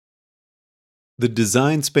The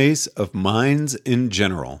design space of minds in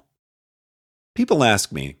general. People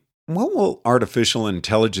ask me, what will artificial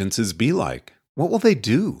intelligences be like? What will they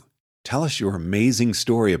do? Tell us your amazing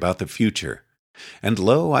story about the future. And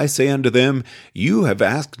lo, I say unto them, you have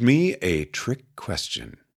asked me a trick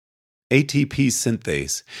question. ATP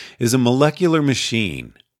synthase is a molecular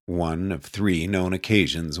machine, one of three known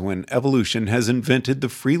occasions when evolution has invented the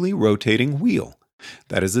freely rotating wheel.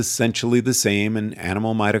 That is essentially the same in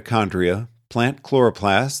animal mitochondria, plant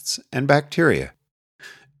chloroplasts, and bacteria.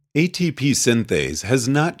 ATP synthase has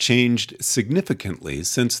not changed significantly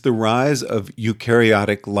since the rise of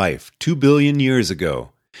eukaryotic life 2 billion years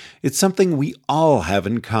ago. It's something we all have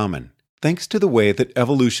in common, thanks to the way that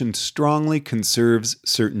evolution strongly conserves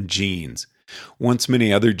certain genes. Once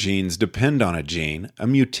many other genes depend on a gene, a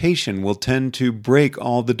mutation will tend to break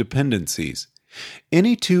all the dependencies.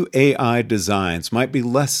 Any two AI designs might be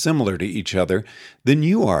less similar to each other than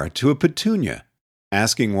you are to a petunia.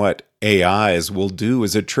 Asking what AIs will do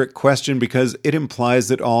is a trick question because it implies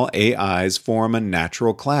that all AIs form a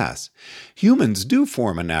natural class. Humans do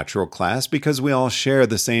form a natural class because we all share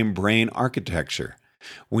the same brain architecture.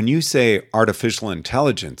 When you say artificial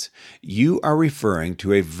intelligence, you are referring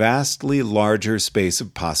to a vastly larger space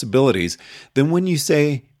of possibilities than when you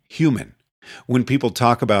say human. When people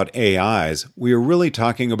talk about AIs, we are really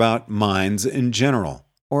talking about minds in general,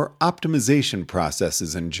 or optimization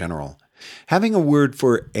processes in general. Having a word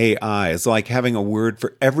for AI is like having a word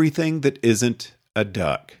for everything that isn't a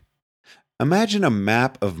duck. Imagine a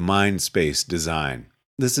map of mind space design.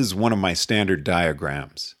 This is one of my standard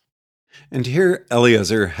diagrams. And here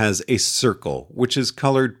Eliezer has a circle, which is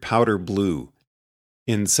colored powder blue.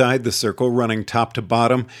 Inside the circle, running top to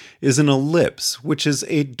bottom, is an ellipse, which is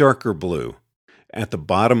a darker blue. At the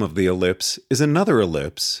bottom of the ellipse is another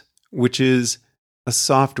ellipse, which is a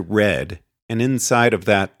soft red, and inside of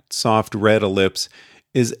that soft red ellipse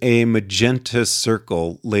is a magenta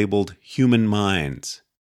circle labeled human minds.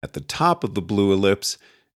 At the top of the blue ellipse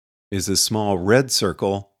is a small red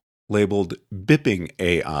circle labeled bipping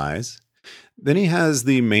AIs. Then he has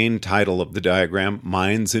the main title of the diagram,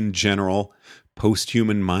 Minds in General,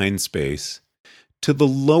 Post-Human Mind Space. To the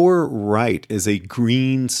lower right is a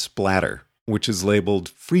green splatter, which is labeled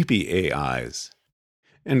Freepy AIs.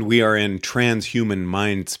 And we are in transhuman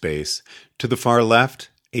mind space. To the far left,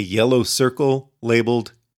 a yellow circle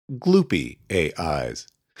labeled Gloopy AIs.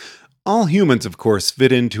 All humans, of course,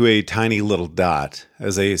 fit into a tiny little dot.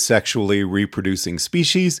 As a sexually reproducing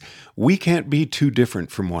species, we can't be too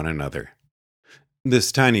different from one another.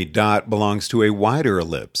 This tiny dot belongs to a wider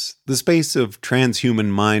ellipse, the space of transhuman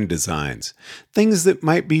mind designs, things that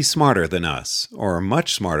might be smarter than us, or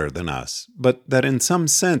much smarter than us, but that in some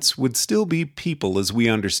sense would still be people as we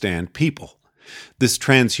understand people. This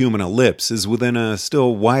transhuman ellipse is within a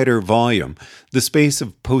still wider volume, the space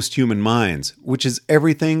of posthuman minds, which is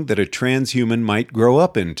everything that a transhuman might grow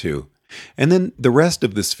up into. And then the rest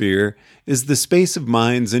of the sphere is the space of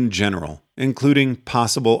minds in general, including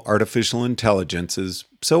possible artificial intelligences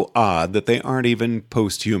so odd that they aren't even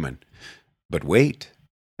post-human. But wait,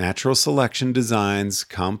 natural selection designs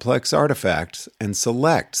complex artifacts and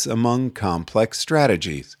selects among complex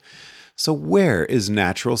strategies. So where is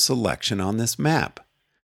natural selection on this map?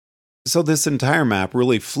 So this entire map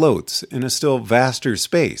really floats in a still vaster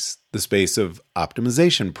space, the space of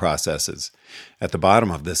optimization processes. At the bottom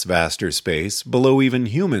of this vaster space, below even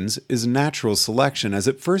humans, is natural selection as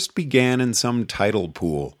it first began in some tidal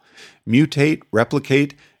pool. Mutate,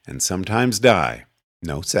 replicate, and sometimes die.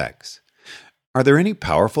 No sex. Are there any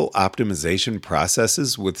powerful optimization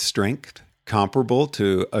processes with strength comparable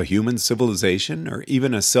to a human civilization or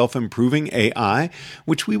even a self-improving AI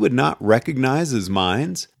which we would not recognize as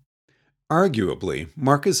minds? Arguably,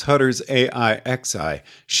 Marcus Hutter's AI-XI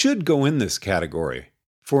should go in this category.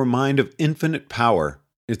 For a mind of infinite power,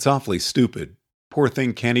 it's awfully stupid. Poor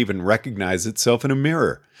thing can't even recognize itself in a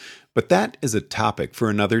mirror. But that is a topic for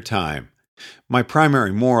another time. My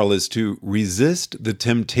primary moral is to resist the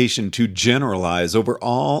temptation to generalize over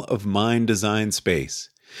all of mind design space.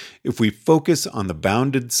 If we focus on the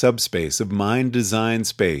bounded subspace of mind design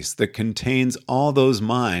space that contains all those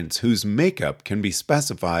minds whose makeup can be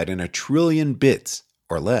specified in 1 trillion bits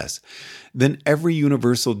or less, then every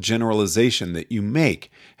universal generalization that you make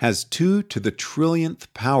has 2 to the trillionth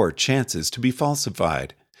power chances to be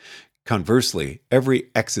falsified. Conversely,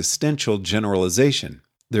 every existential generalization,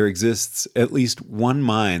 there exists at least one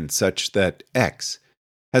mind such that X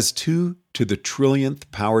has 2 to the trillionth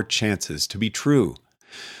power chances to be true.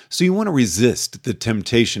 So you want to resist the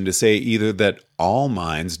temptation to say either that all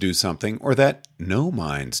minds do something or that no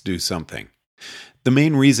minds do something. The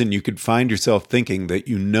main reason you could find yourself thinking that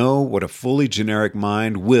you know what a fully generic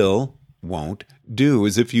mind won't do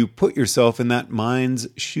is if you put yourself in that mind's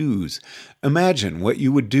shoes. Imagine what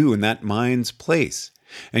you would do in that mind's place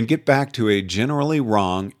and get back to a generally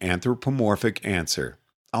wrong anthropomorphic answer,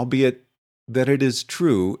 albeit that it is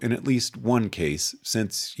true in at least one case,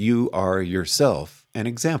 since you are yourself an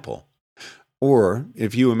example. Or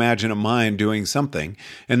if you imagine a mind doing something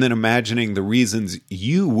and then imagining the reasons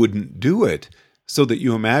you wouldn't do it, so that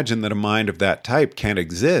you imagine that a mind of that type can't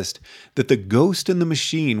exist, that the ghost in the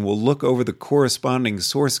machine will look over the corresponding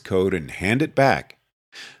source code and hand it back.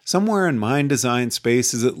 Somewhere in mind design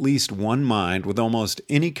space is at least one mind with almost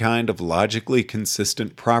any kind of logically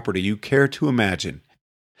consistent property you care to imagine.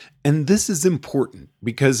 And this is important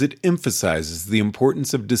because it emphasizes the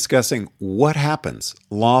importance of discussing what happens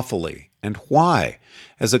lawfully and why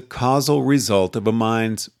as a causal result of a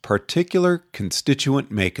mind's particular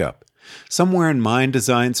constituent makeup. Somewhere in mind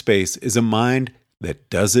design space is a mind that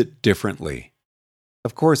does it differently.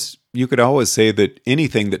 Of course, you could always say that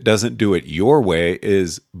anything that doesn't do it your way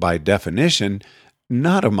is, by definition,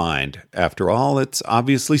 not a mind. After all, it's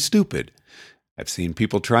obviously stupid. I've seen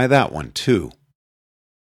people try that one too.